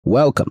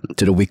Welcome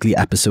to the weekly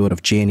episode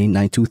of JNA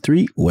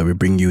 923, where we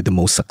bring you the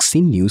most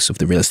succinct news of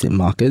the real estate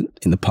market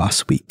in the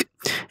past week.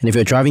 And if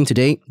you're driving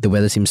today, the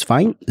weather seems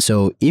fine.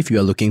 So if you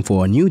are looking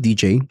for a new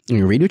DJ in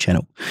your radio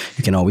channel,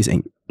 you can always...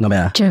 No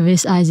matter.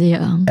 Travis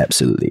Isaiah.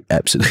 Absolutely.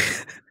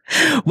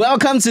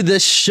 Welcome to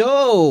the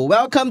show.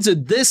 Welcome to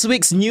this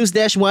week's News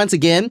Dash once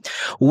again,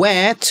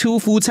 where two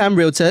full-time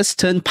realtors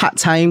turned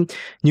part-time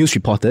news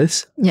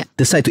reporters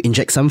decide to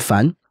inject some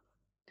fun.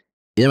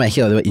 You know, when I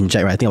hear the word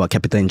inject, right, I think about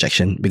capital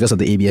injection because of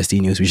the ABSD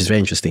news, which is very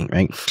interesting,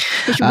 right?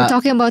 Which we're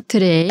talking about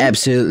today.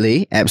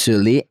 Absolutely.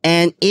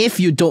 And if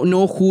you don't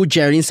know who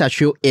Geraldine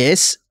Satrio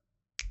is,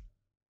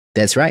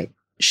 that's right.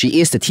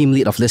 She is the team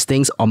lead of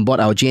listings on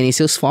board our JNA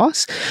sales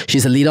force.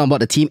 She's a leader on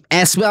board the team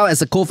as well as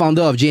the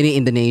co-founder of JNA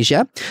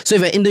Indonesia. So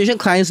if you're Indonesian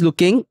clients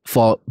looking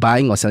for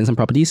buying or selling some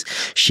properties,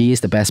 she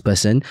is the best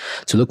person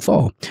to look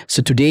for.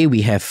 So today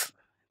we have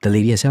the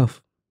lady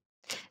herself.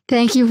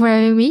 Thank you for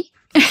having me.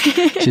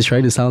 She's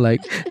trying to sound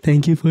like,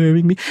 thank you for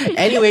having me.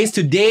 Anyways,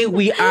 today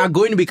we are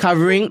going to be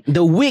covering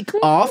the week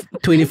of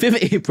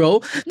 25th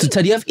April to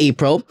 30th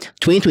April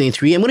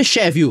 2023. I'm going to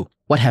share with you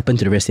what happened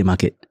to the real estate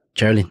market.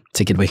 Geraldine,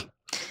 take it away.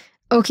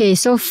 Okay,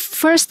 so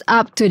first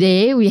up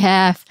today, we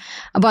have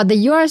about the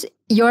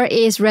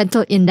URA's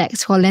rental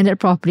index for landed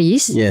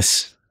properties.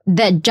 Yes.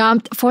 That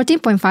jumped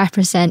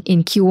 14.5%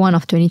 in Q1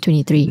 of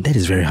 2023. That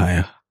is very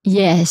high.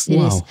 Yes, it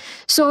is.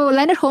 So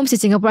landed homes in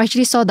Singapore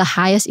actually saw the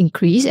highest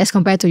increase as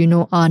compared to,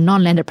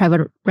 non-landed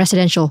private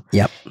residential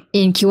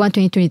in Q1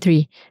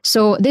 2023.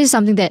 So this is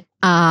something that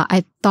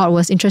I thought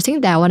was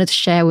interesting that I wanted to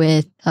share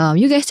with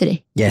you guys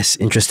today. Yes,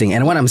 interesting.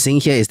 And what I'm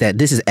saying here is that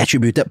this is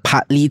attributed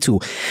partly to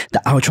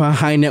the ultra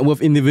high net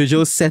worth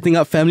individuals setting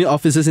up family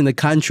offices in the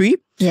country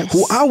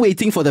who are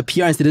waiting for the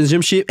PR and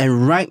citizenship.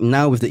 And right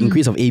now, with the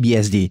increase of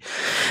ABSD,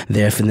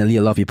 definitely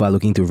a lot of people are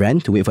looking to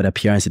rent to wait for the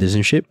PR and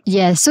citizenship.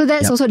 Yes, so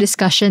that's also a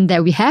discussion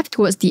that we have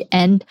towards the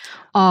end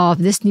of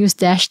this news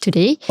dash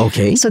today.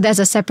 Okay. So there's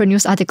a separate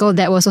news article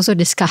that was also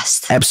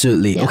discussed.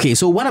 Absolutely. Yeah. Okay,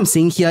 so what I'm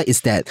saying here is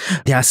that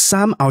there are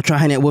some ultra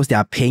high net worths that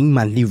are paying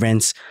monthly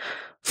rents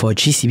for a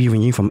GCB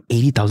ranging from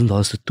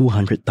 $80,000 to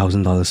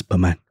 $200,000 per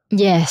month.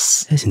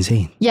 Yes. That's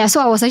insane. Yeah,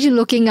 so I was actually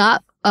looking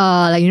up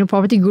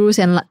property gurus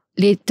and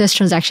latest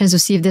transactions to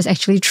see if that's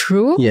actually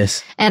true.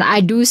 Yes. And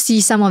I do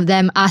see some of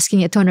them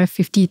asking at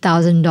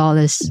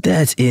 $250,000.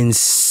 That's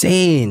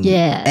insane.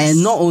 Yes.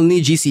 And not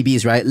only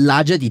GCBs, right?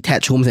 Larger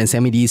detached homes and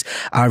semi-Ds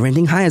are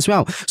renting high as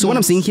well. So what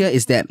I'm saying here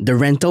is that the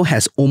rental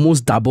has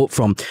almost doubled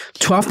from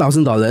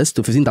 $12,000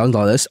 to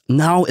 $15,000.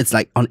 Now it's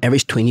like on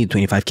average 20 to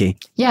 25K.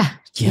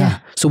 Yeah.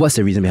 So what's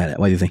the reason behind that?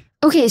 What do you think?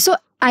 Okay, so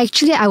I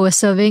was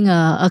serving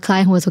a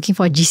client who was looking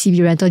for a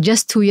GCB rental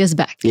just 2 years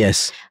back.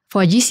 Yes.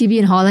 For a GCB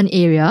in Holland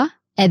area.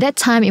 At that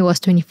time, it was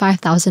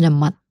 $25,000 a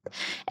month.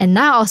 And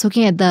now I was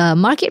looking at the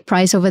market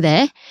price over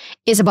there.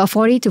 It's about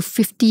 40 to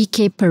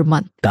 50K per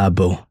month.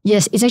 Double.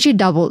 Yes, it's actually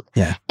doubled.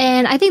 Yeah.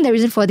 And I think the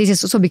reason for this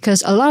is also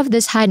because a lot of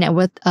these high net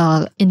worth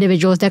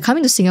individuals, they're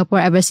coming to Singapore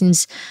ever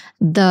since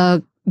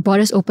the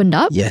borders opened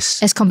up.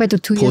 Yes. As compared to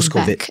 2 years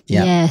back. Post-COVID.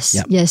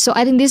 Yes. So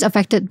I think this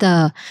affected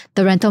the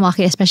rental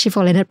market, especially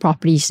for landed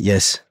properties.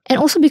 Yes. And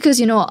also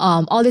because,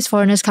 all these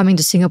foreigners coming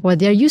to Singapore,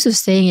 they're used to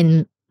staying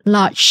in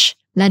large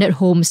landed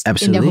homes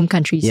in their home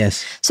countries.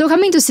 Yes. So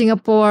coming to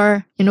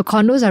Singapore,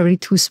 condos are really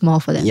too small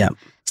for them. Yeah.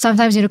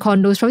 Sometimes,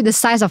 condos, probably the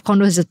size of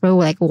condos is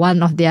probably like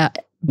one of their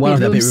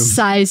bedroom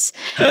size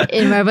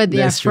in wherever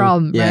they are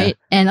from, right?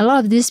 And a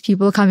lot of these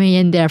people coming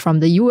in, they're from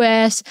the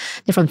US,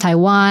 they're from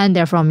Taiwan,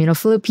 they're from,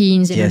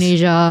 Philippines,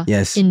 Indonesia,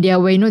 India,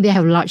 where, they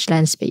have large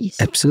land space.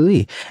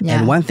 Absolutely. Yeah.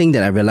 And one thing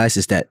that I realized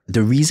is that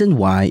the reason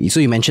why, so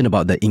you mentioned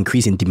about the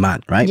increase in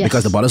demand, right? Yes.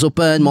 Because the borders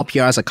open, more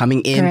PRs are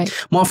coming in,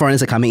 more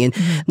foreigners are coming in.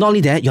 Not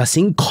only that, you're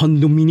seeing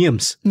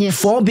condominiums.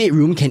 Yes.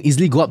 4-bedroom can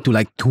easily go up to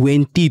like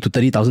 $20,000 to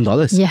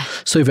 $30,000. Yeah.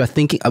 So if you're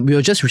thinking, we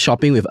were just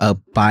shopping with a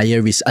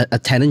buyer, a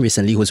tenant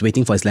recently who was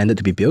waiting for his landed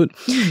to be built.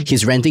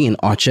 He's renting in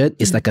Orchard.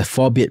 It's like a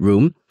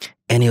 4-bedroom.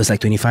 And it was like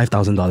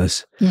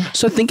 $25,000. Yeah.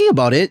 So thinking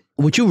about it,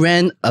 would you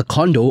rent a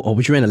condo or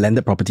would you rent a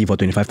landed property for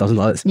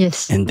 $25,000?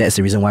 Yes. And that's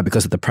the reason why,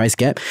 because of the price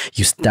gap,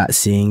 you start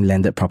seeing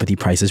landed property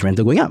prices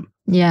rental going up.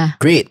 Yeah.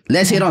 Great.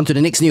 Let's head on to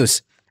the next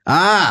news.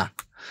 I'm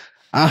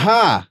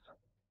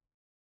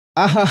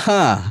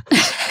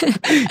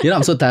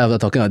so tired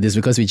of talking about this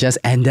because we just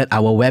ended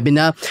our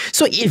webinar.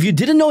 So if you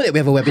didn't know that we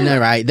have a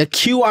webinar, right, the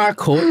QR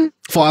code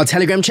for our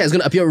Telegram chat is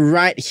going to appear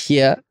right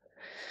here.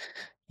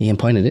 You can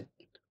point at it.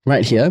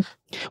 Right here.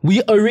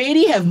 We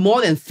already have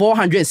more than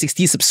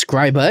 460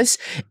 subscribers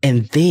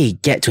and they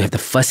get to have the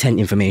first-hand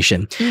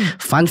information.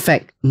 Fun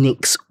fact,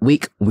 next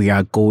week we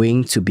are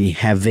going to be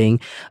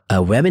having a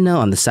webinar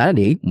on the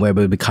Saturday where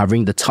we'll be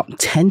covering the top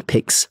 10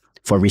 picks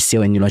for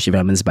resale and new launch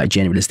developments by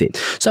JNA Real Estate.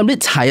 So I'm a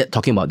bit tired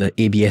talking about the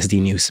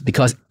ABSD news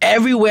because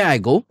everywhere I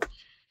go,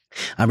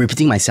 I'm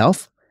repeating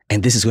myself.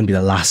 And this is going to be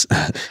the last.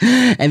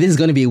 And this is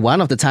going to be one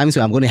of the times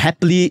where I'm going to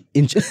happily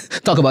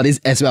talk about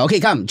this as well. Okay,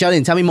 come,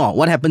 Geraldine, tell me more.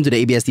 What happened to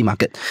the ABSD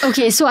market?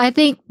 Okay, so I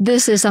think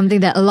this is something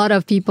that a lot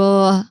of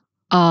people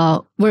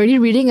we're already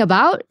reading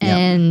about,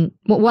 and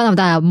one of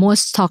the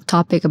most talked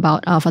topic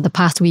about for the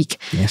past week.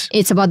 Yes.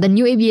 It's about the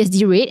new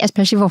ABSD rate,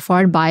 especially for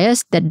foreign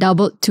buyers, that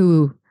doubled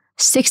to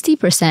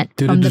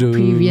 60% from the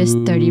previous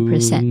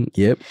 30%.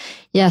 Yep.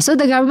 Yeah, so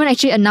the government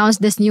actually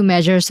announced this new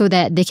measure so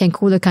that they can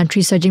cool the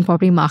country's surging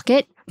property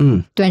market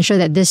to ensure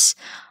that this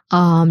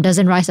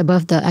doesn't rise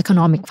above the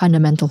economic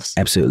fundamentals.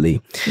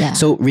 Absolutely. Yeah.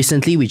 So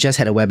recently we just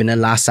had a webinar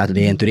last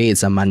Saturday and today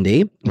it's a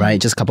Monday, right?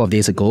 Just a couple of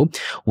days ago,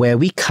 where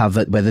we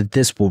covered whether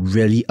this will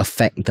really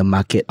affect the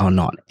market or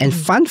not. And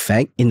fun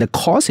fact, in the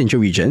core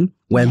central region,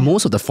 where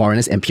most of the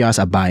foreigners and PRs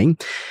are buying,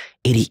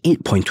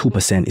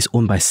 88.2% is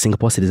owned by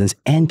Singapore citizens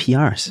and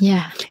PRs.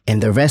 Yeah.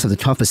 And the rest of the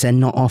 12%,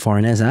 not all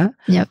foreigners,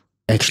 Yep.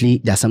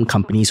 Actually, there are some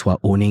companies who are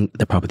owning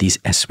the properties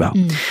as well.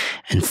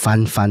 And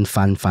fun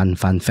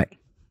fact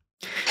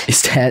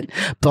is that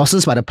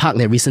Blossoms by the Park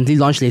that recently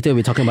launched later,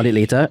 we're talking about it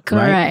later.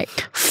 Correct. Right?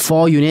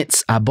 4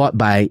 units are bought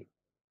by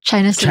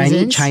Chinese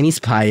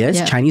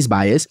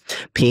buyers,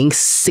 paying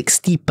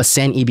 60%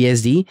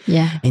 ABSD.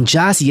 Yeah. And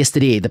just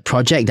yesterday, the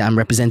project that I'm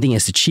representing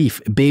as the chief,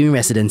 Baywin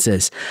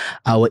Residences,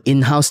 our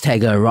in-house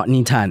tagger,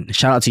 Rodney Tan.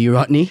 Shout out to you,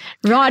 Rodney.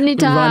 Rodney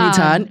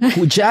Tan,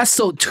 who just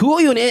sold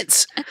 2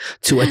 units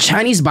to a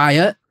Chinese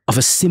buyer of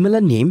a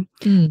similar name,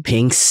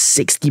 paying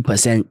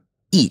 60%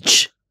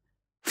 each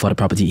for the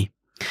property.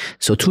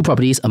 So 2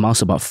 properties amounts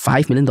to about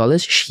 $5 million.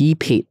 She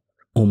paid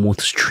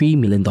almost $3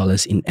 million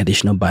in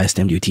additional buyer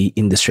stamp duty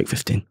in District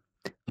 15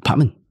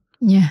 apartment.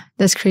 Yeah,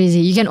 that's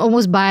crazy. You can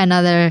almost buy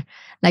another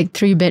like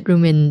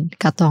 3-bedroom in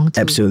Katong too.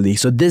 Absolutely.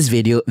 So this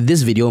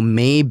video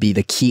may be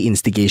the key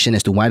instigation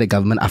as to why the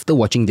government, after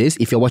watching this,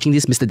 if you're watching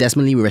this, Mr.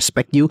 Desmond Lee, we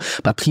respect you,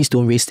 but please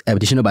don't raise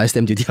additional buyer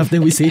stamp duty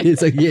after we say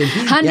this again.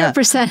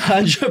 100%.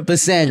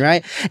 100%,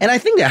 right? And I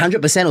think that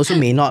 100% also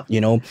may not,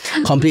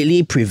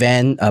 completely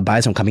prevent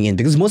buyers from coming in,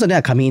 because most of them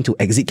are coming in to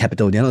exit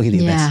capital. They're not going to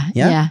invest.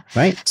 Yeah.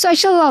 Right? So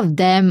actually a lot of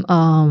them,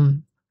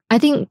 I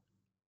think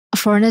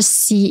foreigners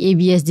see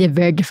ABSD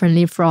very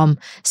differently from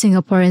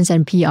Singaporeans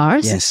and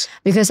PRs. Yes.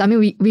 Because I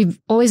mean, we've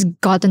always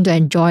gotten to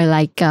enjoy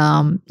like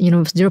 0%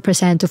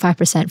 to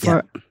 5%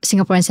 for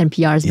Singaporeans and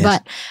PRs. Yes.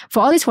 But for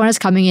all these foreigners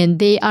coming in,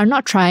 they are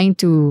not trying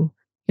to,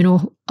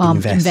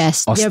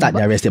 invest or start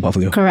their real estate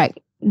portfolio. Correct.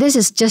 This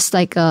is just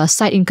like a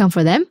side income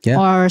for them, Yeah.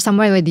 or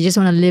somewhere where they just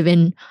want to live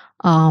in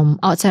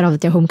outside of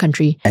their home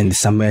country. And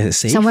somewhere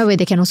safe. Somewhere where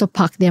they can also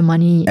park their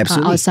money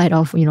outside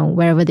of,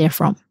 wherever they're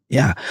from.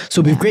 Yeah.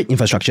 So with great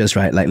infrastructures,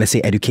 right? Like let's say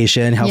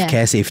education,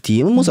 healthcare,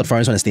 safety. Most of the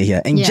foreigners want to stay here.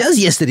 And just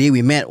yesterday,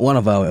 we met one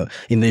of our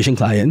Indonesian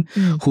client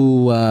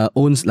who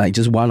owns like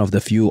just one of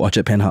the few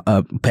Orchard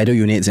patio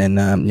units, and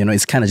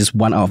it's kind of just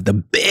one of the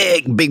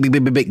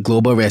big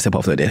global real estate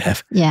portfolio they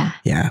have. Yeah.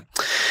 Yeah.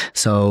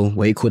 So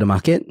will it cool the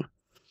market?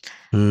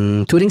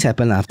 2 things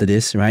happen after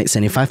this, right?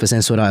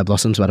 75% sold out at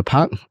Blossoms by the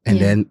Park, and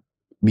then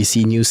we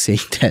see news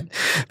saying that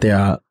there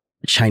are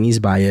Chinese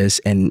buyers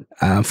and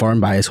foreign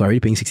buyers who are already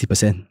paying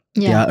 60%.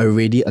 Yeah. They are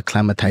already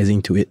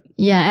acclimatizing to it.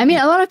 Yeah, I mean,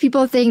 a lot of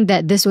people think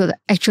that this will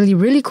actually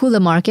really cool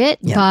the market,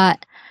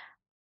 but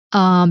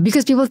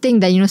because people think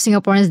that,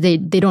 Singaporeans,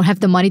 they don't have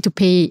the money to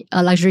pay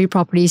luxury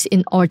properties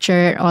in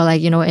Orchard or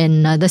like,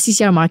 in the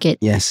CCR market.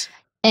 Yes.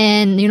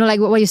 And, like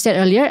what you said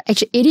earlier,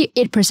 actually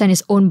 88%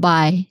 is owned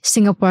by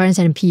Singaporeans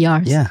and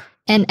PRs. Yeah.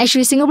 And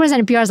actually, Singaporeans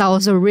and PRs are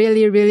also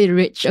really, really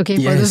rich. Okay,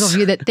 for those of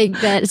you that think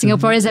that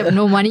Singaporeans have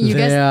no money, you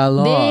guys,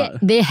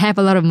 they have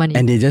a lot of money.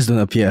 And they just don't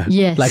appear.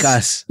 Yes. Like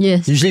us.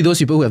 Yes. Usually those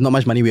people who have not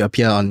much money will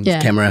appear on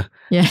camera.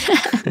 Yeah.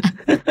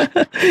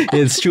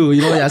 It's true.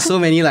 There are so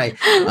many like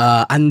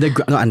not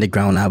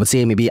underground, I would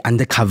say maybe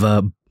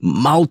undercover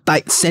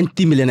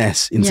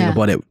multi-centimillionaires in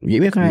Singapore that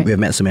we have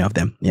met so many of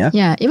them. Yeah.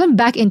 Yeah. Even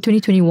back in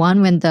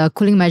 2021, when the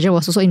cooling measure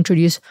was also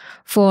introduced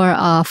for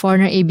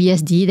foreigner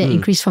ABSD that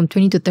increased from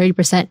 20 to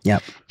 30%.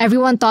 Yep.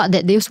 Everyone thought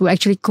that this would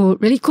actually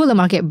really cool the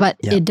market, but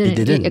it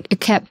didn't. It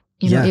kept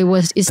it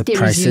stayed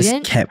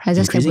resilient.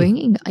 Prices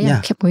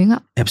kept going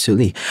up.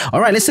 Absolutely. All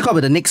right, let's talk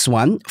about the next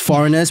one.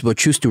 Foreigners will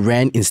choose to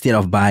rent instead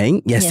of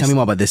buying. Yes, tell me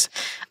more about this.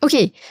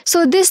 Okay,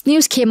 so this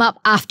news came up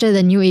after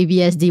the new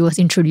ABSD was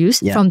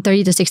introduced from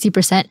 30 to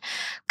 60%.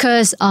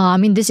 Because,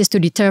 this is to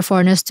deter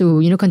foreigners to,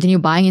 continue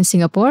buying in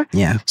Singapore.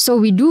 Yeah. So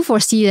we do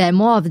foresee that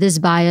more of these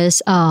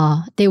buyers,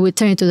 they would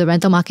turn into the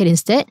rental market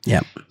instead.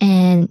 Yeah.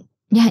 And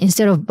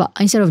instead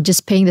of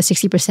just paying the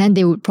 60%,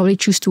 they would probably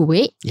choose to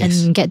wait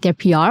and get their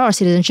PR or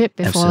citizenship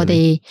before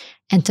they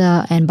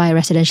enter and buy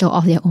residential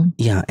of their own.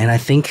 Yeah, and I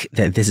think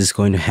that this is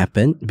going to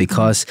happen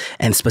because,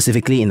 and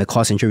specifically in the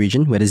core central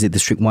region, whether it's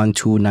District 1,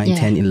 2, 9,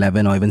 10,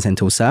 11 or even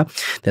Sentosa,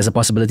 there's a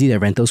possibility that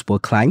rentals will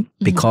climb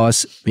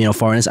because,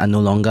 foreigners are no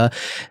longer,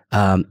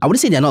 I wouldn't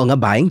say they're no longer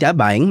buying, they're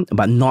buying,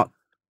 but not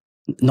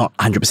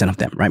 100% of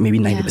them, right? Maybe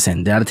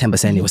 90%. The other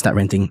 10%, they will start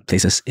renting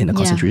places in the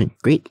core central region.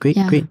 Great.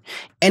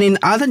 And in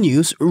other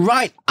news,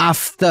 right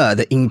after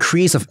the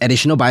increase of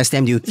additional buyer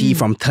stamp duty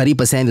from 30%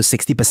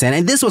 to 60%,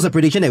 and this was a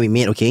prediction that we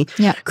made, okay?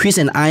 Yeah. Chris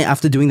and I,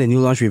 after doing the new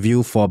launch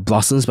review for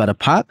Blossoms by the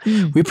Park,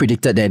 we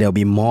predicted that there'll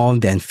be more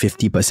than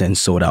 50%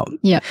 sold out.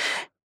 Yeah.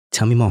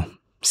 Tell me more.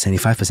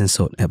 75%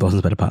 sold at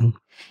Blossoms by the Park.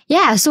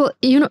 Yeah, so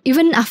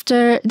even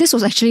after this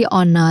was actually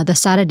on the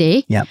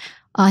Saturday. Yeah.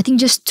 I think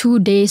just 2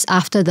 days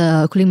after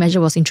the cooling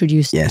measure was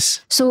introduced.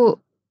 Yes. So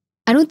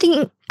I don't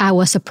think I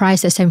was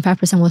surprised that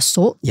 75% was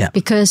sold. Yeah.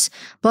 Because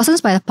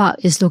Blossoms by the Park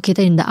is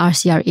located in the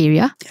RCR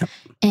area. Yep.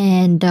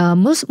 And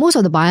most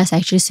of the buyers are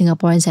actually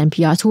Singaporeans and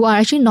PRs who are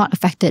actually not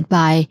affected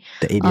by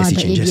the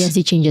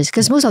ABSD changes.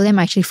 Because most of them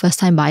are actually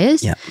first-time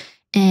buyers. Yeah.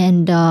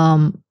 And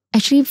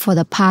actually for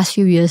the past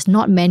few years,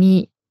 not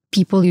many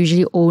people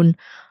usually own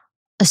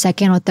a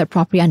second or third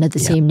property under the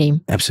same name.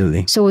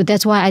 Absolutely. So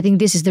that's why I think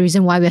this is the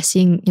reason why we're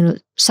seeing,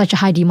 such a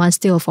high demand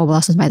still for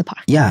Blossoms by the Park.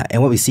 Yeah,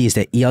 and what we see is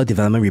that EL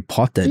Development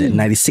reported that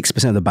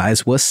 96% of the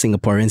buyers were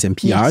Singaporeans and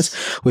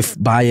PRs, with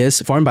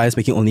foreign buyers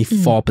making only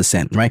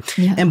 4%, right?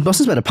 Yeah. And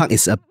Blossoms by the Park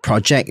is a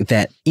project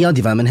that EL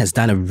Development has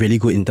done a really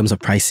good in terms of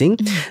pricing.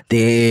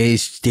 They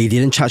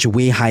didn't charge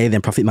way higher than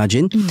profit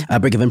margin,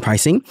 break-even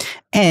pricing.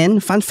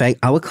 And fun fact,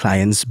 our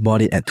clients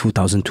bought it at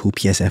 2002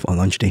 PSF on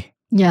launch day.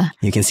 Yeah.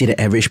 You can see the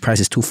average price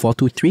is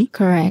 2423.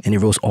 Correct. And it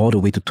rose all the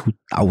way to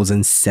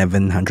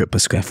 2,700 per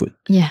square foot.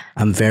 Yeah.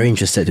 I'm very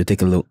interested to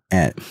take a look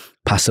at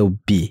Parcel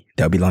B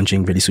that will be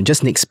launching really soon,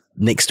 just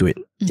next to it.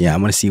 Yeah, I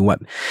want to see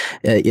what.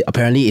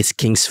 Apparently, it's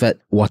Kingsford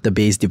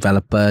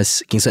developer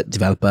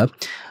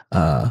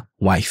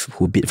wife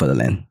who bid for the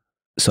land.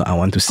 So I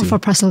want to see. For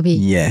Parcel B.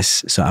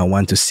 Yes. So I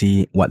want to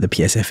see what the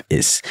PSF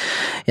is.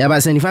 Yeah,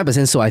 but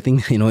 75%, so I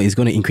think, it's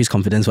going to increase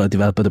confidence for the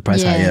developer to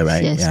price higher,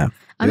 right? Yes. Yeah.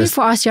 I mean,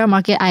 for RCR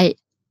market,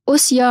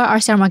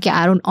 RCR market,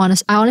 I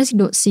honestly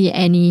don't see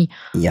any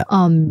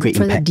great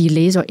further impact.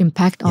 delays or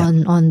impact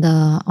on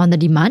the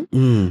demand.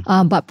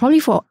 But probably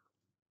for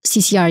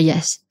CCR,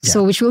 yes. Yeah.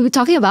 So which we'll be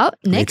talking about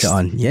next. Later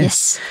on,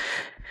 yes.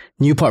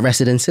 Newport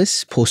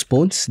Residences,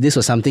 postpones. This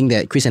was something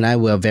that Chris and I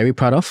were very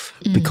proud of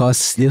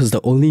because this was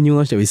the only new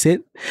launch that we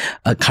said.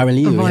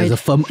 Currently, we have a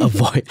firm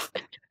avoid.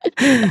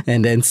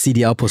 And then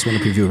CDL postpone the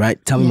preview, right?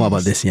 Tell me more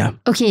about this, yeah.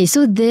 Okay,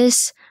 so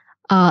this...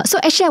 so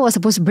actually I was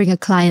supposed to bring a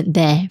client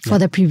there for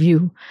the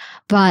preview.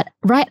 But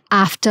right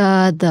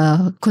after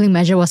the cooling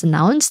measure was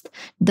announced,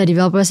 the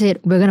developer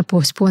said, we're going to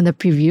postpone the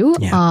preview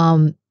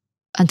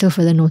until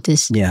further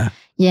notice. Yeah.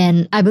 Yeah,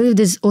 and I believe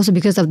this is also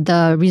because of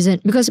the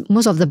reason, because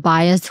most of the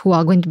buyers who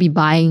are going to be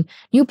buying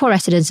Newport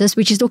Residences,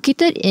 which is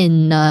located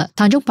in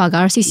Tanjong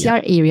Pagar,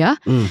 CCR area,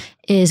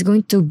 is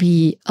going to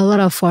be a lot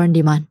of foreign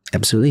demand.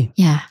 Absolutely.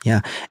 Yeah.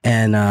 Yeah.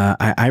 And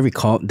I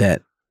recall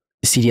that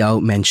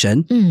CDL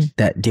mentioned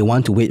that they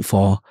want to wait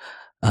for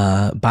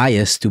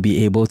buyers to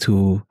be able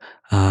to,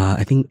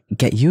 I think,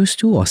 get used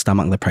to or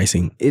stomach the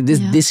pricing.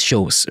 This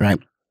shows, right?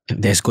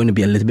 There's going to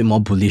be a little bit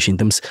more bullish in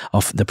terms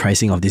of the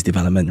pricing of this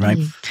development, right?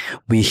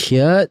 We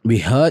heard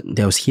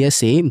there was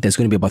hearsay there's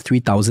going to be about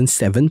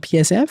 3,007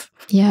 PSF.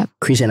 Yeah.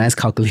 Chris and I's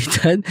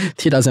calculated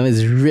 3,007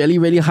 is really,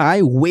 really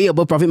high, way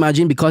above profit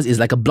margin because it's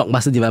like a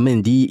blockbuster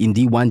development in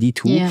D1,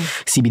 D2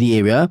 CBD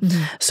area.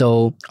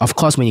 So, of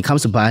course, when it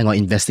comes to buying or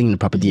investing in the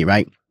property,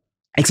 right?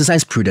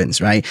 Exercise prudence,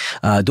 right?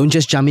 Don't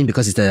just jump in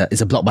because it's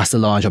a blockbuster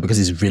launch or because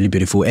it's really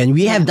beautiful. And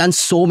we have done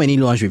so many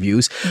launch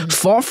reviews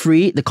for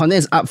free. The content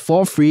is up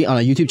for free on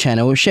our YouTube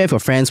channel. Share with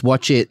your friends,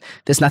 watch it.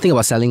 There's nothing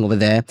about selling over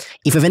there.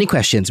 If you have any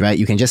questions, right,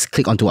 you can just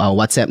click onto our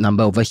WhatsApp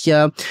number over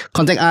here.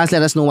 Contact us,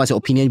 let us know what's your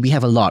opinion. We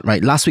have a lot,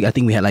 right? Last week, I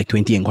think we had like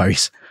 20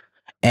 inquiries.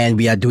 And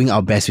we are doing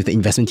our best with the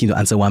investment team to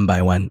answer one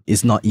by one.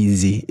 It's not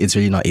easy. It's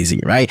really not easy,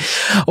 right?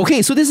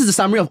 Okay, so this is the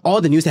summary of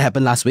all the news that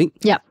happened last week.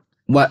 Yep.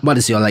 What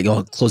is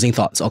your closing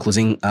thoughts or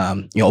closing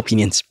your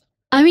opinions?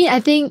 I mean,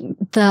 I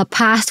think the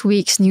past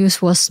week's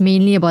news was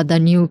mainly about the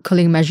new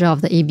cooling measure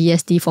of the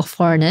ABSD for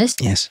foreigners.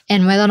 Yes.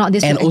 And whether or not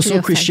this will actually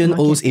also Christian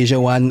O's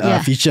Asia One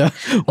feature.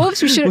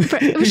 Oops, we should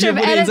have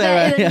added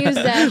that in the news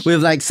dash.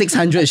 With like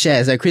 600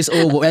 shares. Like Chris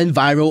O went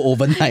viral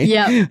overnight.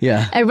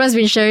 Yeah. Everyone's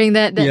been sharing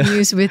that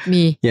news with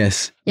me.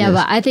 Yes. Yeah,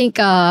 but I think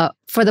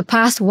for the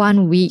past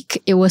 1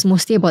 week, it was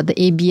mostly about the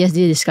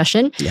ABSD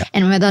discussion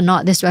and whether or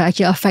not this will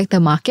actually affect the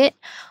market.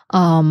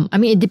 I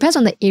mean, it depends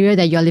on the area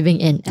that you're living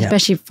in,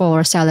 especially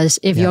for sellers,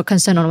 if you're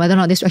concerned on whether or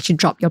not this will actually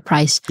drop your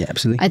price. Yeah,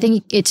 absolutely. I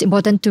think it's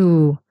important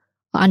to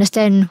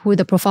understand who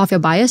the profile of your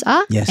buyers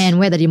are and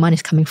where the demand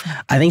is coming from.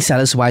 I think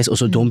sellers-wise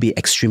also don't be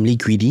extremely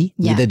greedy.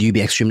 Neither do you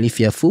be extremely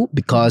fearful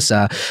because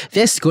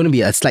there's going to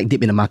be a slight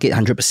dip in the market,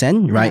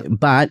 100%, right?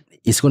 But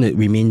it's going to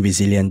remain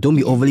resilient. Don't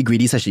be overly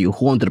greedy such that you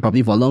hold on to the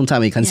property for a long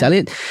time and you can't sell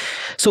it.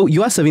 So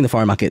you are serving the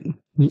foreign market,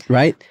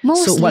 right?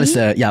 Mostly. So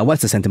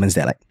what's the sentiments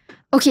there like?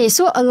 Okay,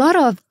 so a lot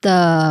of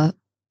the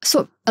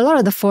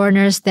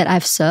foreigners that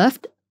I've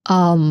served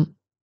are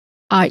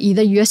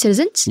either US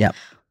citizens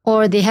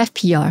or they have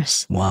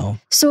PRs. Wow.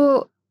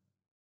 So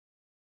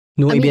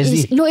no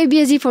ABSD. No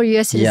ABSD for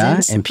US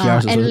citizens. Yeah, and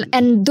PRs also.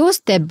 And those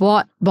that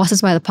bought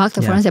Blossoms by the Park,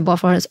 the foreigners that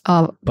bought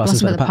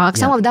Blossoms by the Park,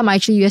 some of them are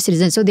actually US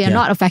citizens, so they are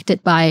not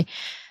affected by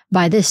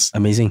this.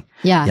 Amazing.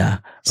 Yeah.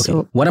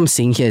 So what I'm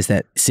saying here is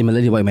that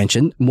similarly to what you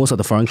mentioned, most of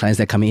the foreign clients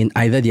that come in,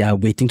 either they are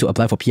waiting to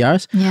apply for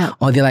PRs,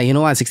 or they're like, you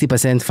know what,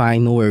 60%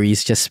 fine, no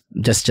worries, just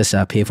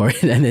pay for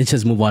it and then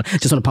just move on.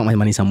 Just want to park my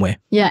money somewhere.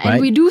 Yeah, right?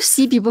 And we do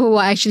see people who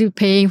are actually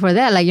paying for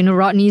that, like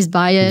Rodney's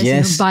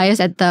buyers, buyers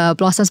at the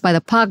Blossoms by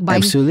the Park,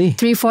 buying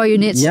 3-4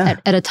 units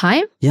at a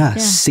time.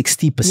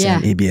 60%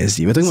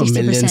 ABSD. We're talking about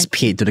millions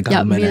paid to the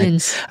government.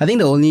 Millions. Right? I think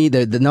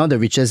now the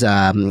richest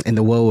in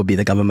the world will be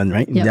the government,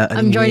 right?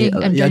 I'm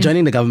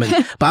joining the government.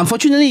 But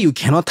unfortunately, you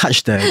cannot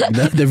touch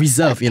the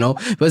reserve,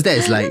 because that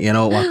is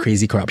like,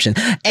 crazy corruption.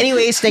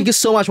 Anyways, thank you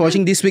so much for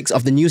watching this week's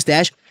of the News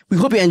Dash. We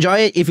hope you enjoy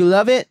it. If you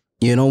love it,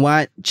 you know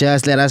what?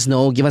 Just let us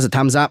know. Give us a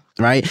thumbs up,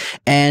 right?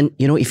 And,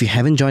 if you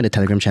haven't joined the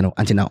Telegram channel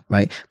until now,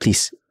 right?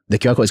 Please, the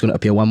QR code is going to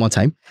appear one more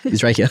time.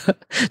 It's right here.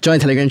 Join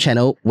the Telegram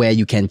channel where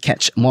you can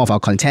catch more of our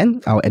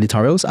content, our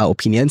editorials, our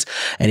opinions.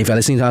 And if you're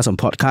listening to us on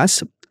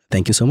podcasts,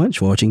 thank you so much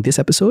for watching this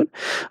episode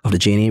of the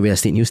JNA Real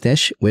Estate News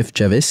Dash with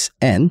Jervis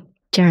and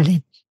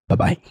Geraldine.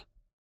 Bye-bye.